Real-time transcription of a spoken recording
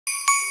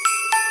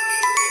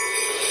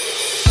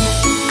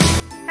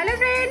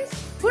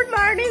Good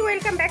morning,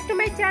 welcome back to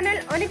my channel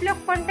অনেক blog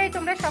Contai.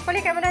 তোমরা সকলে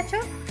কেমন আছো?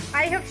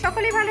 আই হোপ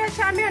সকলেই ভালো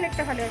আছো, আমি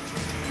অনেকটা ভালো আছি।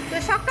 তো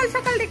সকাল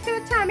সকাল দেখতে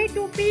পাচ্ছ আমি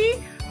টুপি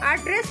আর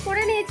ড্রেস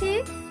পরে নিয়েছি।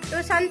 তো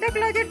সান্তা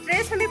ক্লজের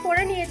ড্রেস আমি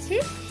পরে নিয়েছি।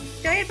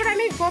 তো এরপর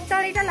আমি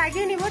গোপদাড়িটা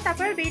লাগিয়ে নিব,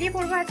 তারপরে বেরিয়ে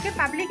পড়বো। আজকে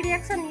পাবলিক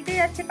রিয়াকশন নিতে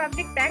যাচ্ছি,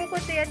 পাবলিক প্র্যাঙ্ক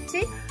করতে যাচ্ছি।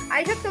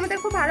 আই হোপ তোমাদের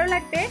খুব ভালো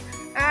লাগবে।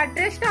 আর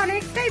ড্রেসটা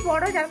অনেকটাই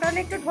বড়, যার কারণে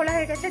একটু ঢোলা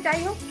হয়ে গেছে।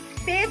 যাই হোক,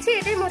 পেয়েছি,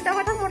 এটাই মোটা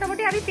কথা।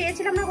 মোটামুটি আমি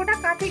পেয়েছিলাম না, গোটা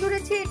কাঠি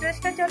ঘুরেছি এই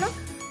ড্রেসটার জন্য।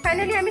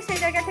 ফাইনালি আমি সেই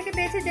জায়গা থেকে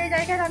পেয়েছি, যে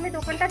জায়গায় আমি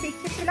দোকানটা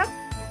দেখতেছিলাম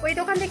ওই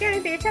দোকান থেকে আমি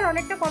পেয়েছি, আর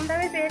অনেকটা কম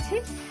দামে পেয়েছি।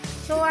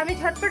 তো আমি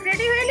ঝটপট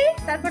রেডি হয়ে নিই,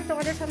 তারপর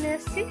তোমাদের সামনে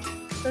আসছি।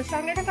 তো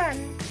সঙ্গে থাকুন।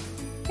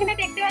 এখানে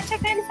দেখতে পাচ্ছ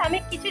ফ্রেন্ডস, আমি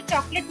কিছু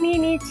চকলেট নিয়ে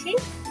নিয়েছি,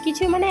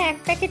 কিছু মানে এক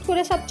প্যাকেট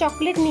করে সব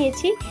চকলেট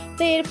নিয়েছি।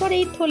 তো এরপর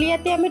এই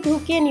থলিয়াতে আমি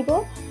ঢুকিয়ে নিব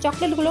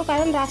চকলেটগুলো,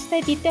 কারণ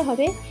রাস্তায় দিতে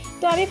হবে।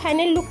 তো আমি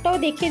ফাইনাল লুকটাও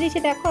দেখিয়ে দিচ্ছি,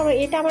 দেখো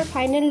এটা আমার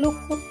ফাইনাল লুক।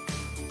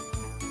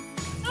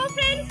 তো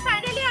ফ্রেন্ডস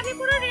ফাইনালি আমি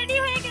পুরো রেডি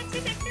হয়ে গেছি,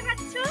 দেখতে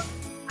পাচ্ছ।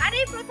 আর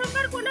এই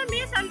প্রথমবার কোনো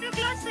মেয়ে সান্তা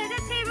ক্লজ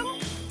সেজেছে এবং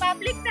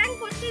পাবলিক প্র্যাঙ্ক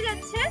করতে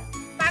যাচ্ছে,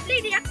 পাবলিক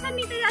রিয়াকশন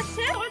নিতে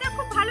যাচ্ছে। তোমাদের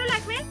খুব ভালো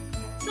লাগবে,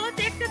 সো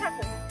দেখতে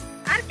থাকো।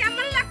 আর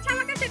কেমন লাগছে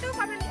আমাকে সেটাও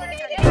কমেন্ট করে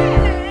জানাও।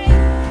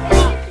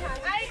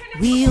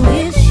 We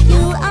wish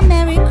you a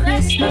Merry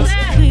Christmas.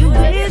 We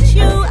wish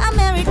you a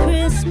Merry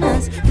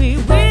Christmas. We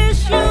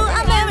wish you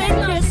a Merry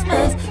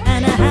Christmas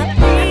and a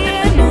Happy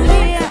New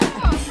Year.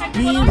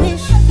 We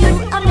wish you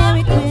a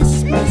Merry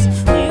Christmas.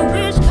 We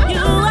wish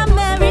you a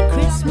Merry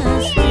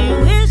Christmas. We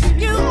wish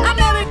you a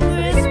Merry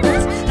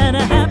Christmas and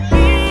a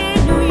Happy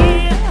New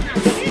Year.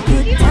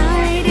 Good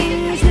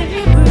tidings if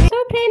you bring. So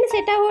friends,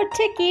 এটা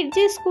হচ্ছে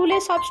Kidzee স্কুলে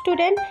সব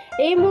student.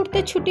 এই মুহূর্তে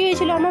ছুটি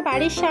হয়েছিল আমার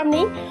বাড়ির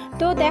সামনেই।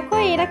 তো দেখো,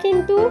 এরা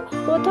কিন্তু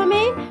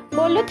প্রথমে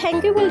বললো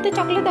থ্যাংক ইউ বলতে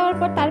চকলেট দেওয়ার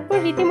পর, তারপর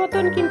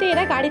রীতিমতন কিন্তু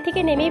এরা গাড়ি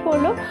থেকে নেমেই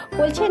পড়লো।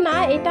 বলছে না,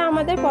 এটা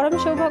আমাদের পরম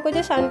সৌভাগ্য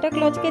যে সান্তা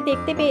ক্লজকে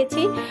দেখতে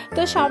পেয়েছি।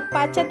 তো সব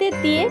বাচ্চাদের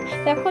দিয়ে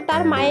দেখো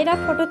তার মায়েরা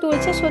ফটো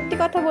তুলছে। সত্যি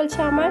কথা বলছে,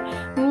 আমার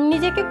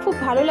নিজেকে খুব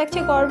ভালো লাগছে,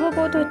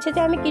 গর্ববোধ হচ্ছে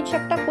যে আমি কিছু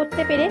একটা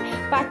করতে পেরে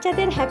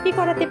বাচ্চাদের হ্যাপি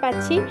করাতে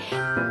পারছি।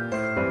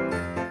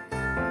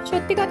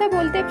 সত্যি কথা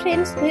বলতে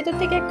ফ্রেন্ডস, ভেতর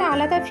থেকে একটা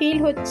আলাদা ফিল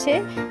হচ্ছে,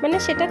 মানে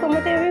সেটা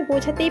তোমাদের আমি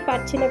বোঝাতেই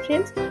পারছি না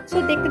ফ্রেন্ডস। সো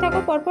দেখতে থাকো,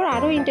 পরপর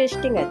আরও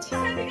ইন্টারেস্টিং আছে।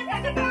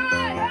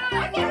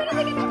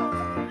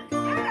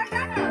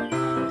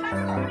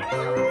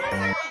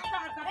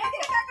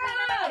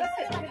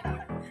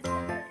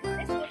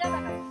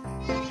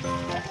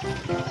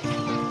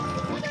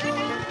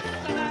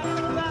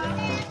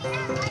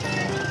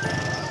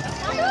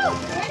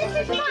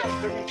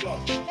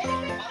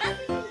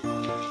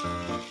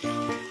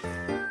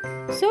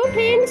 সো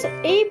ফ্রেন্ডস,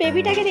 এই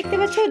বেবিটাকে দেখতে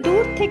পাচ্ছ,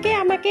 দূর থেকে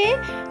আমাকে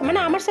মানে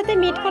আমার সাথে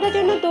মিট করার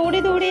জন্য দৌড়ে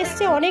দৌড়ে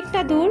এসছে অনেকটা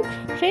দূর।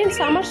 ফ্রেন্ডস,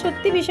 আমার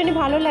সত্যি ভীষণই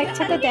ভালো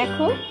লাগছে। তো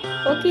দেখো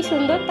ও কি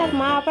সুন্দর, তার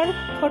মা আবার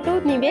ফটো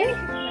নিবে।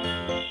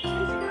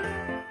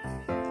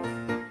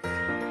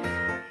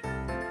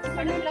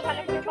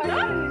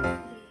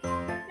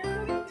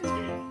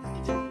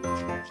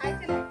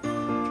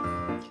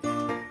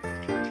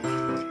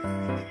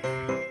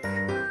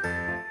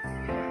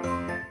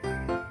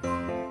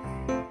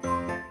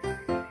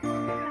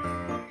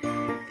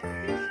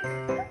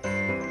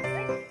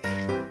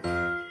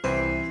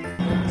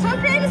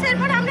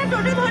 এরপর আমরা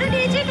টোটো ধরে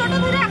নিয়েছি, টোটো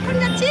ধরে এখন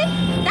যাচ্ছি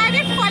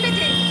ডাইরেক্ট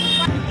কলেজে।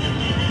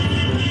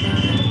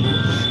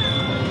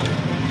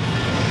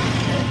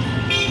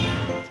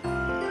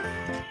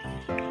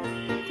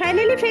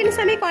 ফাইনালি ফ্রেন্ডস,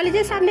 আমি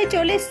কলেজের সামনে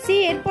চলে এসেছি।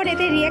 এরপর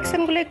এদের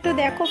রিয়াকশনগুলো একটু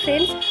দেখো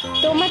ফ্রেন্ডস,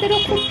 তোমাদেরও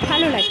খুব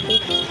ভালো লাগবে।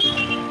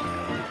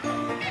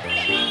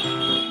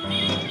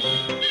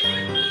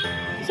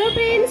 সো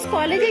ফ্রেন্ডস,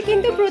 কলেজে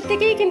কিন্তু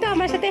প্রত্যেকেই কিন্তু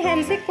আমার সাথে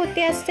হ্যান্ডশেক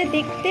করতে আসছে,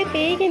 দেখতে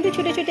পেয়েই কিন্তু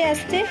ছুটে ছুটে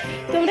আসছে।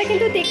 তোমরা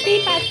কিন্তু দেখতেই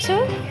পাচ্ছ,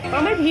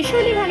 আমার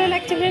ভীষণই ভালো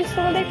লাগছে ফ্রেন্ডস।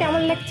 তোমাদের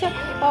কেমন লাগছে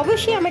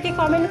অবশ্যই আমাকে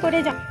কমেন্ট করে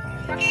জানাও।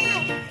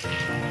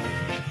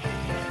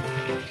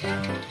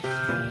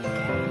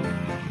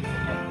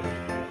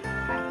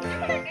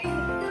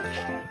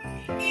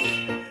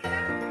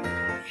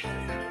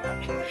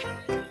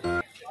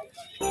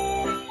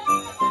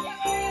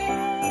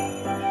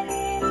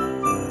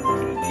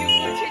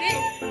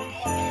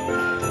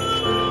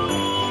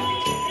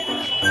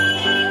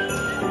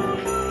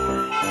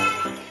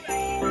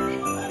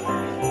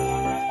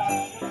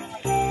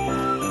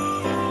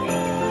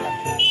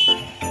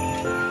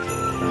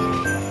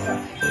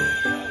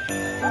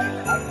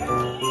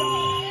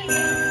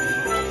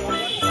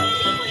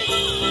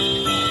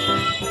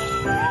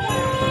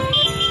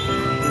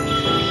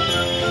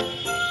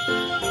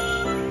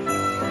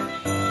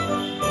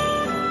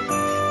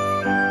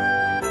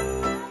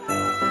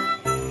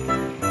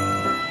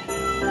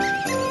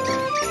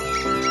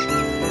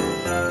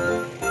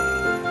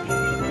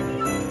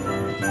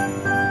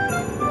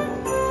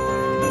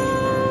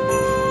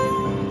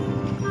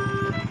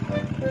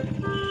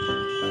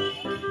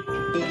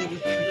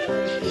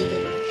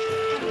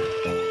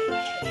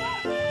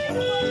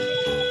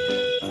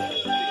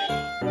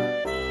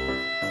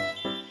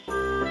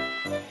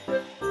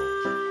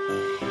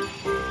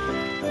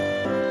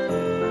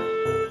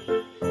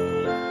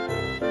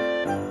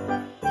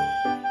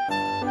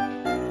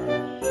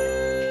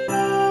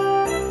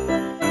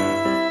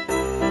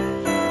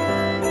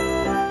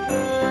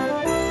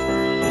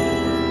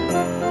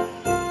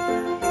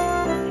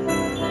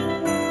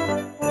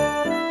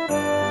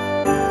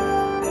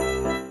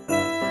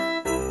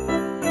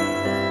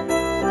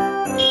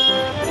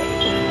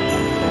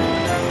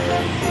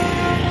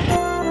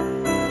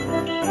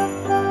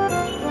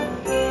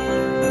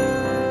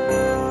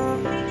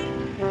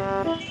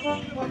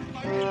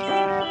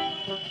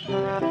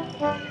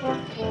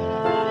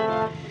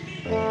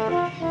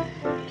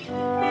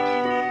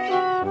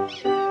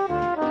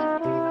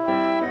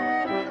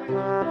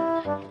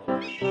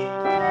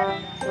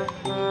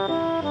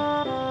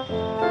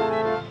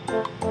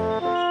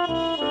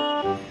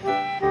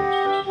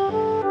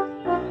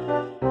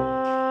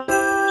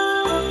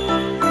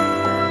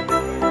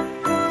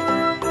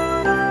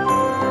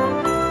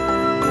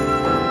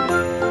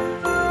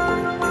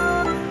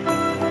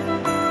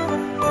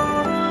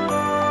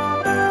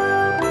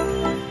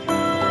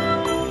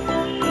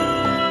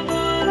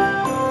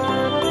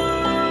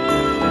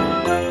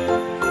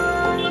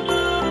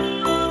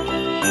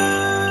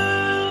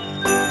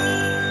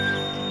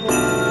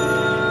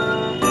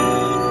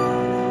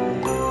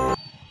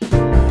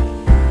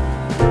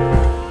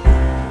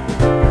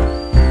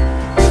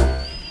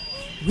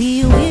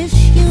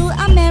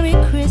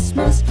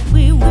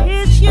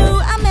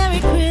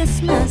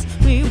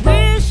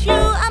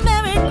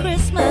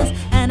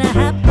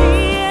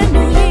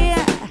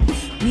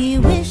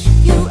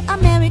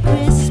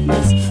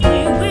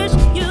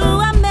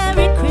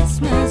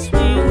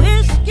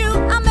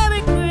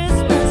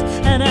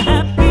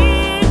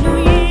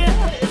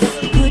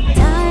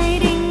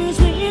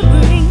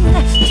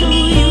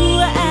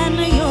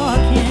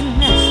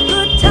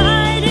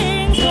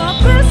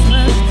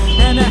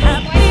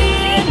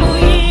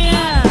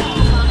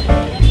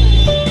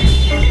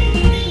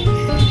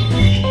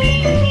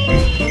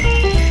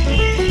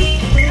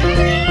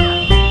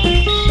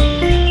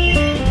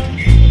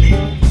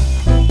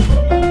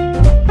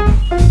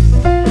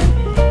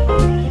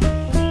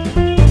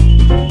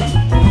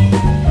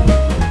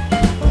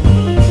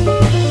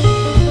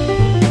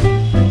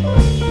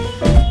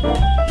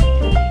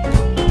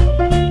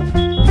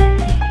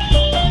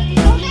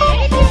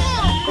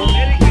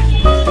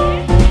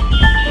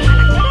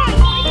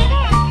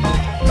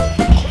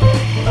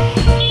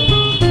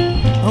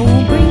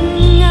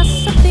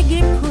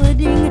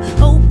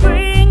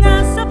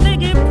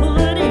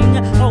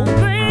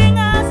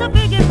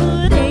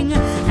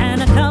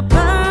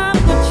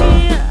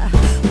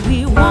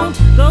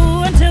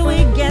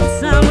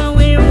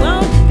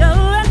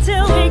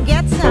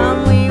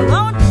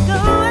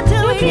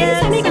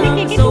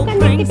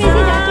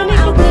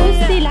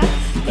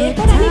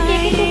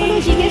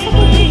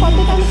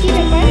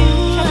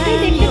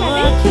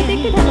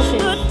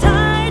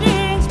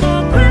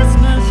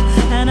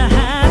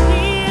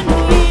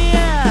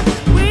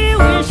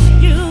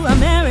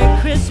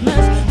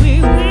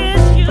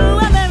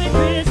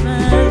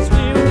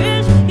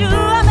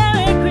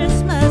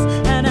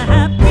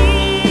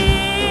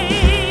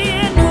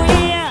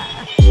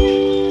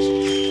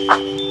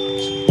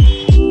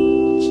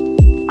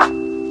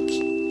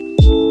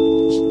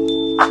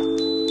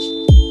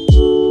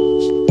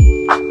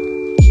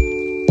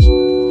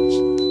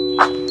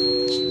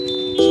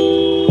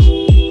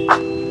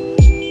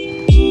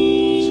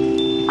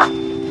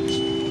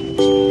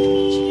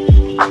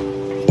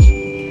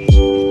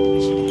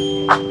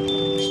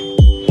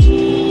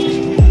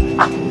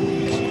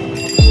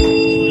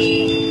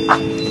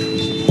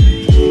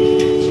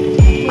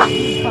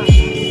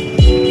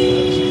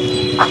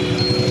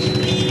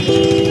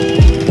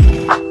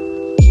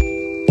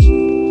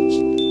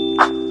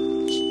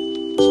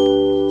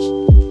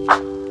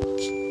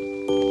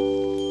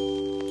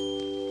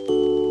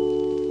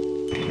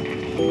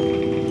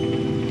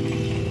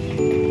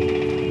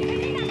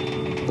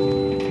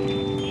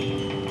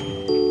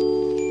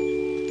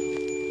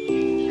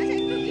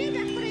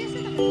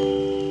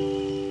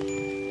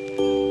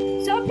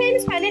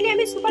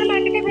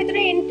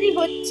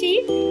 হচ্ছি,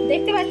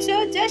 দেখতে পাচ্ছ।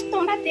 জাস্ট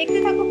তোমরা দেখতে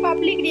থাকো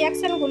পাবলিক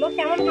রিয়াকশনগুলো,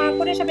 কেমন হাঁ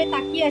করে সবাই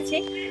তাকিয়ে আছে।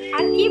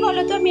 আর কি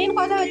বলো তো, মেন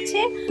কথা হচ্ছে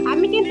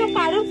আমি কিন্তু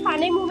কারোর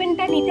ফানি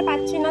মুভমেন্টটা নিতে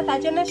পারছি না, তার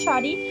জন্য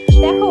সরি।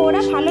 দেখো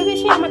ওরা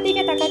ভালোবেসে আমার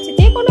দিকে তাকাচ্ছে,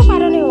 যে কোনো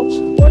কারণে হোক।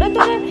 ওরা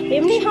তো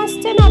এমনি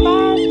হাসছে না বা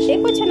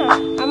দেখছে না,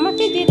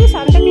 আমাকে যেহেতু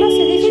সান্তা ক্লজ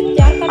সেজেছে,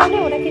 যার কারণে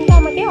ওরা কিন্তু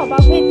আমাকে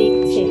অবাক হয়ে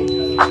দেখছে।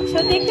 সো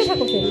দেখতে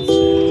থাকো ফ্রেন্ডস।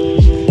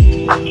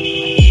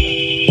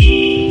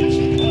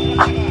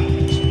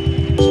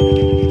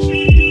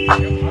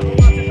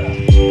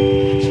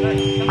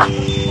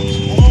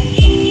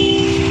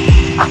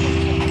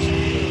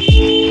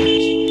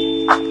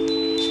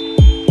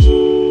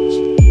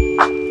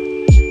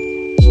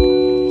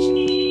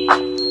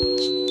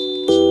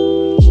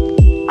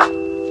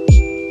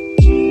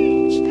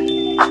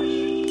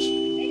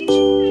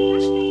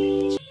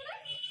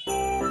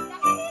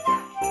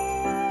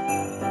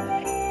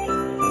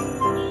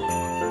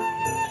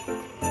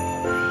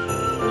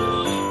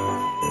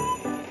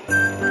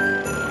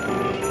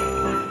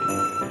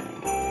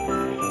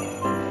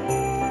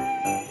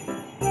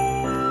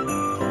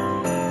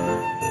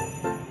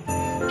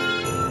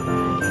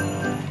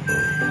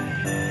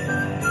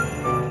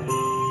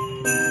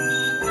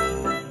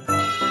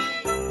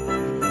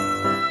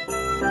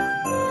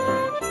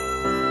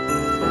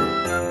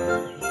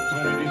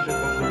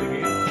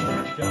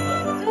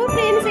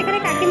 এখানে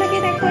কাকিমাকে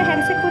দেখো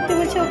হ্যান্ডশেক করতে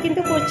বলছে, ও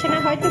কিন্তু করছে না,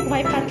 হয়তো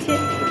ভয় পাচ্ছে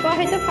বা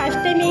হয়তো ফার্স্ট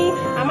টাইমেই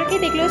আমাকে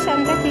দেখলো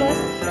সান্তা ক্লজ।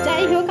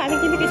 যাই হোক, আমি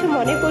কিন্তু কিছু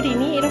মনে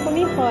করিনি,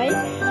 এরকমই হয়।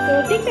 তো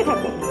দেখতে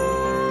থাকো।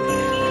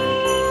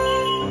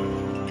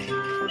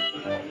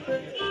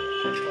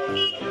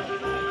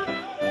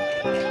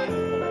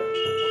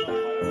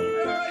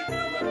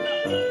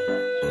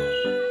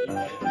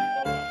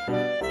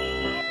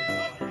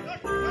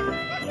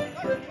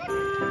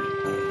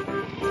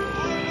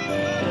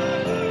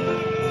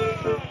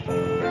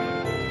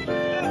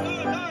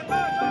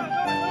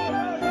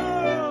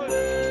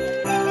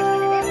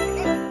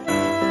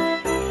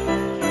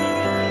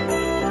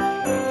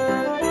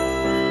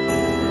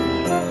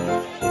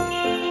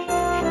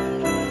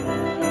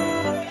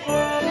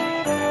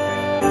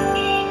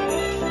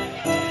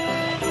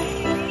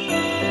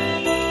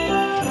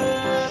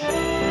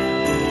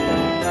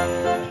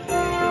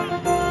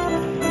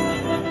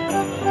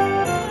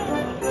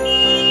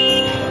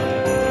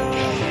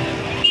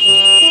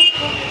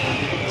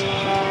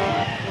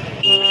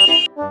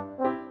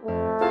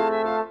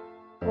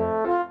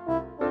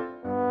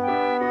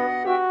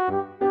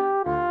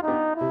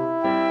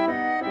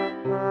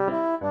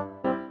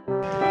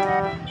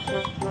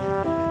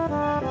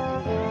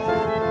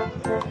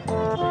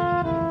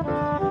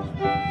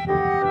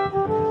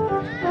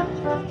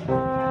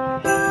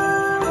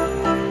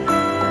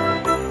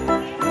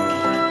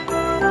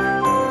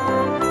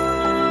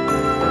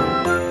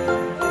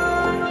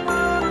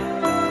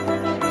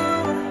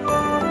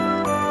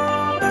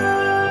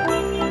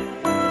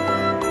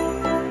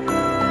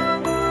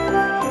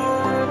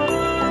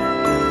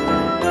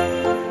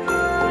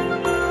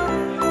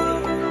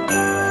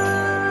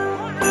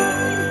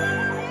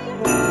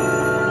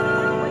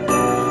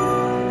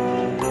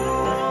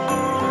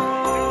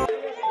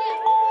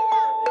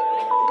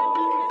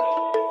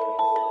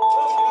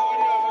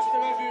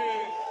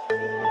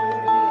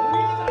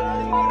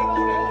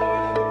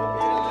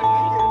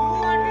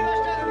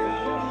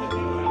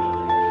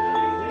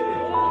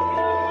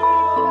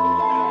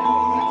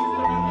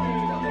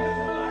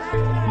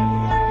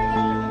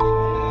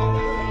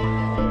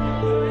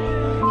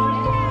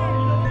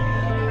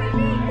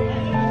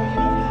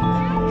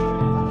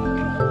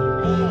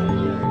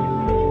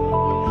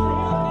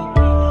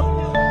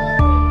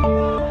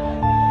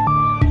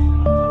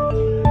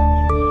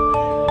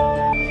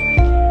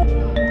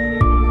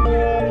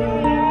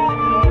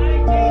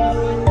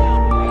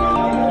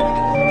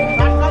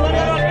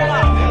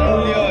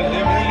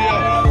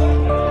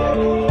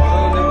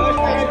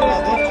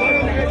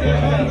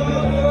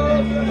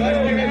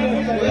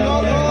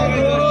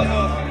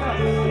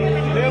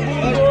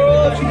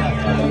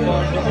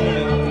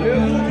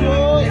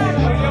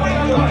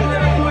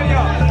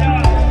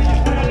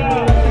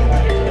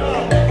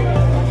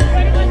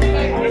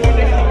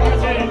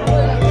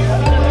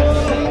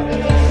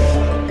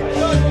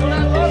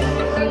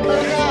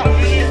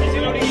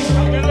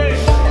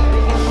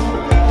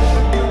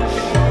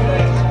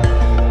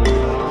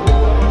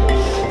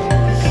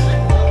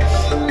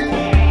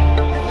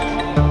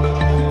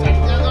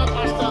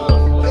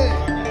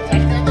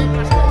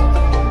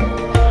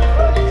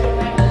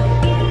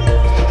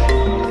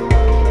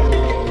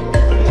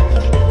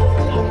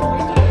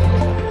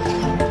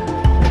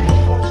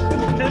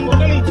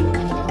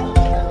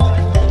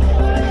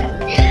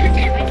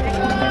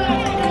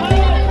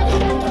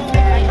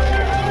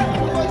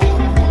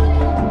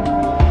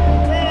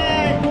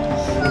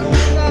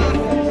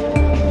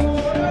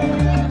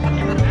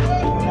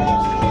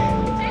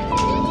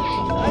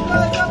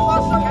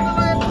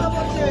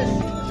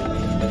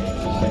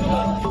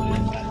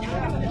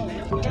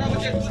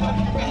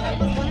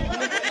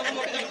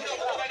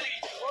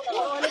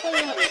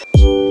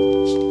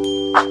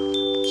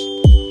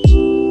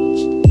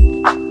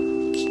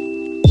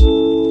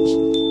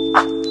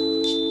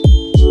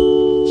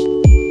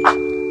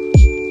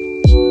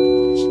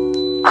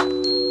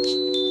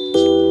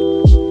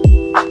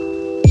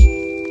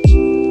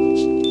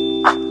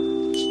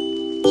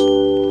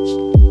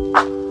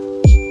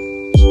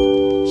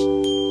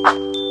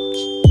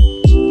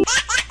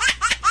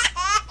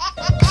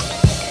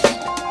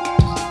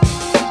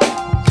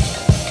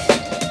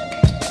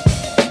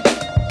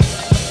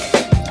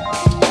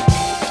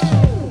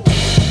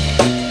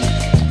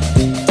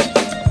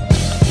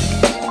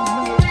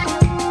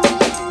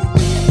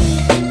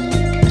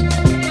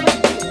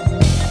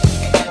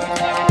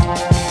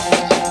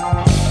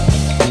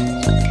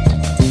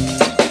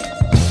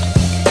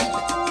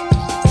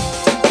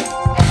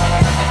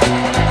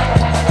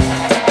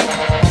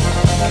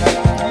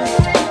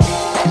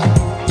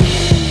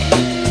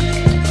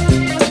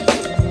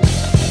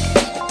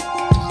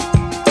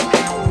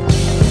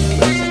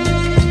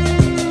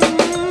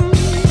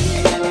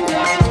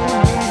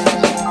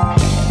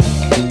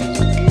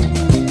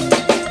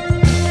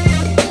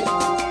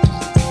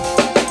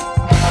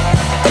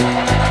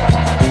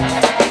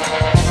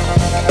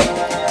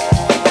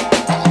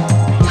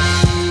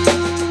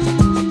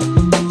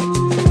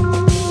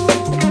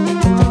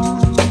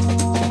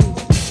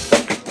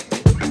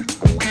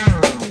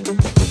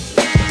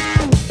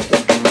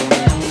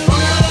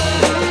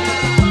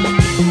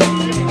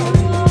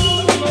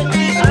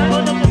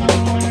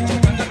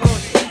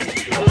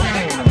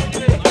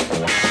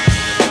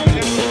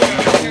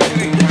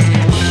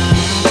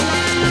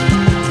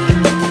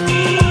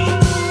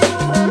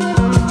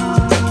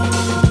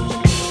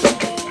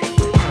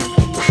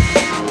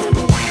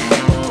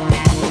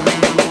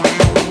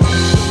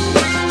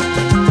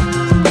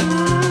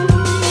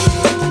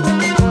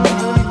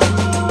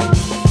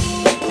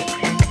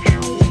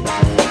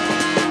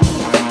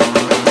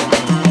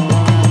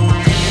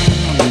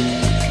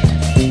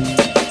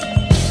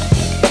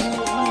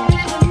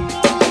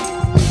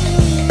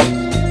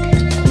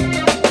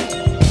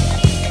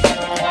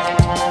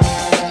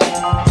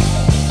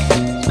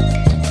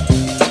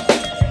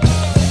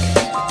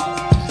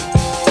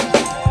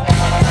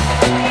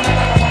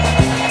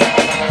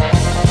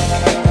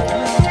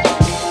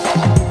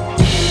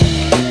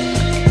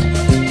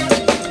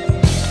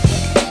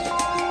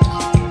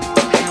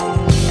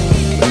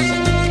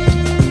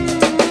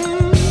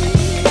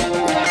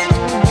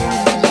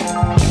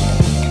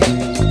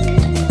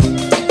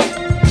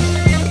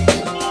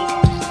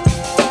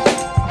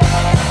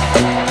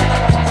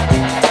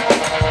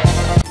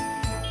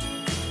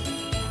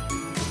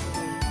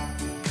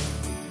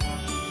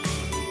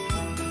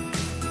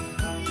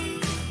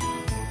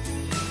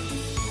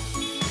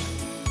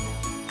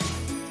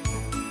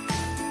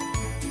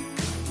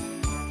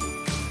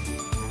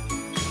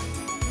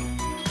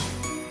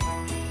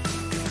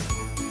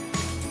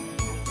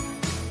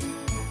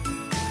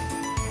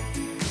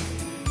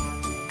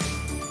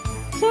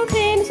 সো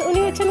ফ্রেন্ডস, উনি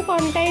হচ্ছেন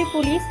কন্টাইয়ের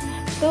পুলিশ।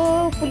 তো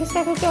পুলিশ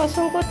কাকুকে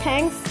অসংখ্য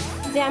থ্যাঙ্কস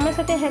যে আমার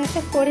সাথে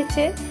হ্যান্ডশেক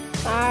করেছে,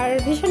 আর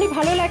ভীষণই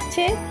ভালো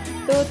লাগছে।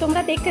 তো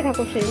তোমরা দেখতে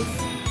থাকো ফ্রেন্ডস।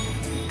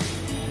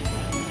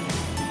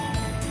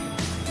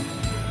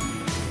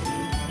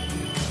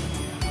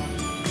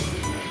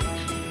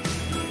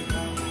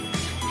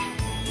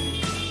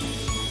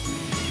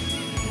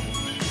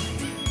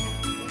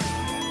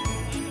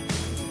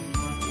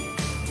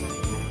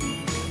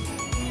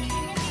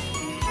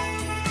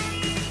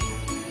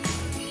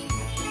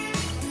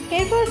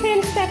 এরপর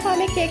ফ্রেন্ডস দেখো,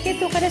 আমি কেকের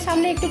দোকানের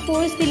সামনে একটু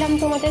পোজ দিলাম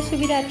তোমাদের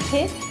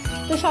সুবিধার্থে।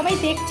 তো সবাই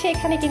দেখছে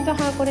এখানে, কিন্তু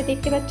হাঁ করে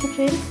দেখতে পাচ্ছ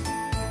ফ্রেন্ডস।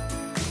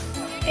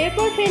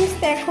 এরপর ফ্রেন্ডস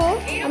দেখো,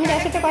 আমি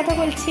যার সাথে কথা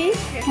বলছি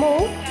মৌ।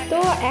 তো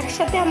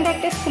একসাথে আমরা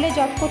একটা স্কুলে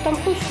জব করতাম,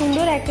 খুব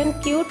সুন্দর একজন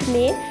কিউট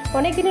মেয়ে।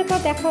 অনেক দিনের পর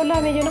দেখা হলো,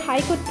 আমি এই জন্য হাই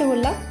করতে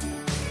বললাম।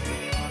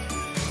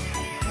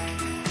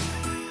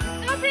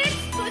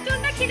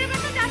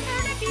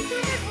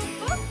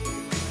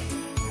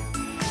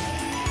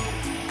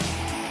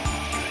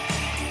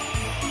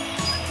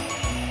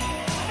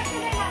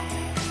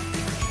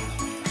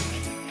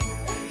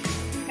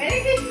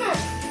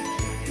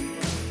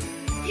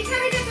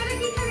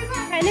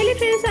 ফাইনালি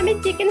ফ্রেন্ডস, আমি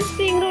চিকেন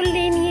স্প্রিং রোল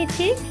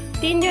নিয়েছি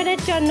 3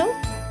 জনের জন্য।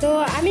 তো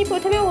আমি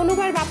প্রথমে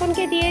অনুবার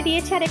বাপনকে দিয়ে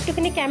দিয়েছি, আর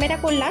একটুখানি ক্যামেরা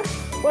করলাম।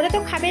 ওরা তো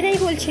খাবে নাই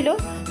বলছিল,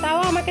 তাও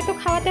আমাকে তো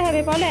খাওয়াতে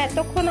হবে বলো,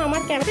 এতক্ষণ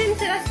আমার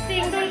ক্যামেরা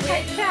স্প্রিং রোল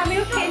খাচ্ছে,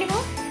 আমিও খেয়ে নেবো।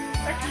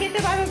 বাট খেতে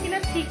পারবো কিনা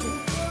ঠিক নেই,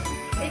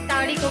 এই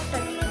তাড়ি কোপটা।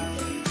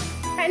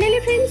 ফাইনালি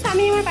ফ্রেন্ডস,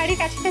 আমি আমার বাড়ির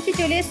কাছাকাছি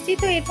চলে এসেছি।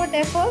 তো এরপর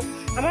দেখো,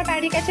 আমার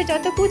বাড়ির কাছে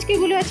যত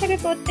পুচকিগুলো আছে আমি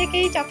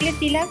প্রত্যেকেই চকলেট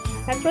দিলাম,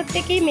 আর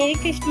প্রত্যেকেই মেরি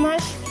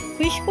ক্রিসমাস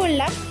উইশ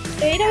করলাম।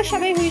 তো এরাও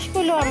সবাই উইশ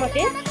করলো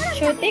আমাকে।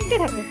 সো দেখতে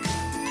থাকো।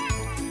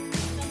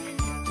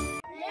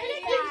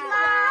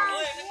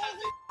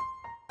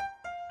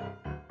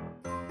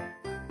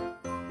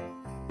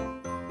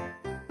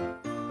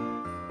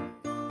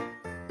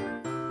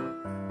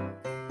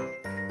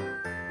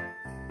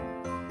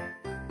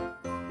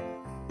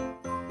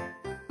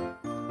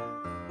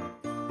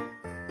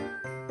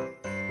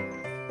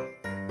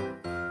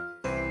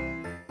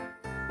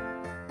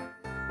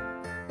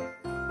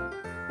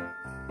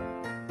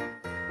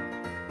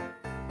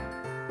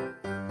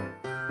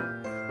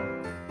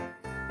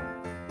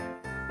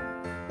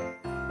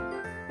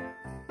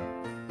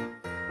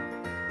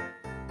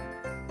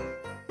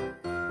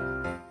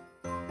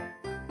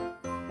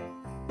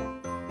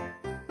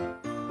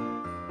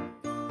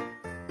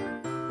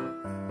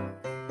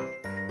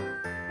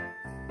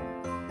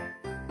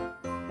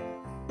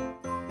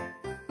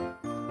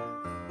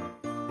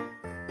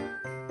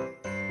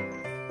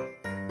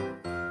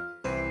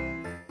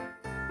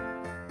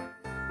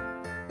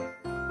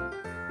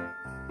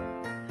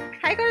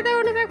 হাই করে দে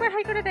অনুপ, একবার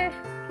হাই করে দে।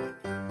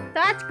 তো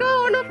আজকেও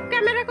অনুপ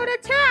ক্যামেরা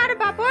করেছে, আর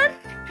বাপর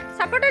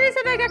সাপোর্টার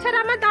হিসেবে গেছে, আর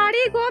আমার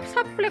দাড়ি গোপ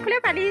সব খুলে খুলে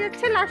পালিয়ে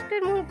যাচ্ছে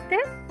লাস্টের মুহূর্তে।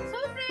 সো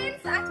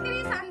ফ্রেন্ডস, আজকের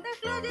এই সান্তা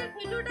ক্লজের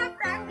ভিডিওটা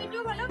প্র্যাঙ্ক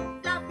ভিডিও বলো,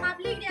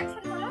 পাবলিক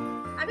রিঅ্যাকশন বলো।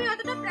 আমি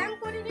অতটা প্র্যাঙ্ক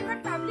করিনি, বাট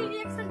পাবলিক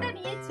রিঅ্যাকশনটা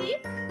নিয়েছি।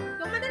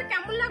 তোমাদের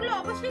কেমন লাগলো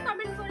অবশ্যই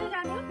কমেন্ট করে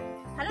জানিও।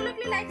 ভালো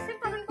লাগলে লাইক শেয়ার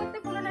কমেন্ট করতে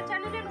ভুলো না।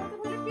 চ্যানেলে নতুন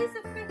হলে প্লিজ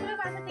সাবস্ক্রাইব করে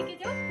পাশে থেকে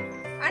যাও।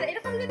 আর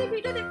এরকম যদি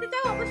ভিডিও দেখতে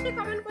চাও অবশ্যই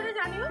কমেন্ট করে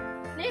জানিও।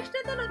 নেক্সট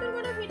তো নতুন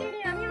কোনো ভিডিও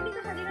নিয়ে আমি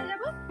হাজির হয়ে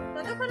যাবো।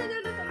 ততক্ষণে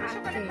জন্য তোমরা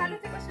সকলে ভালো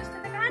থেকো, সুস্থ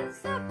থেকো, আর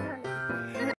সব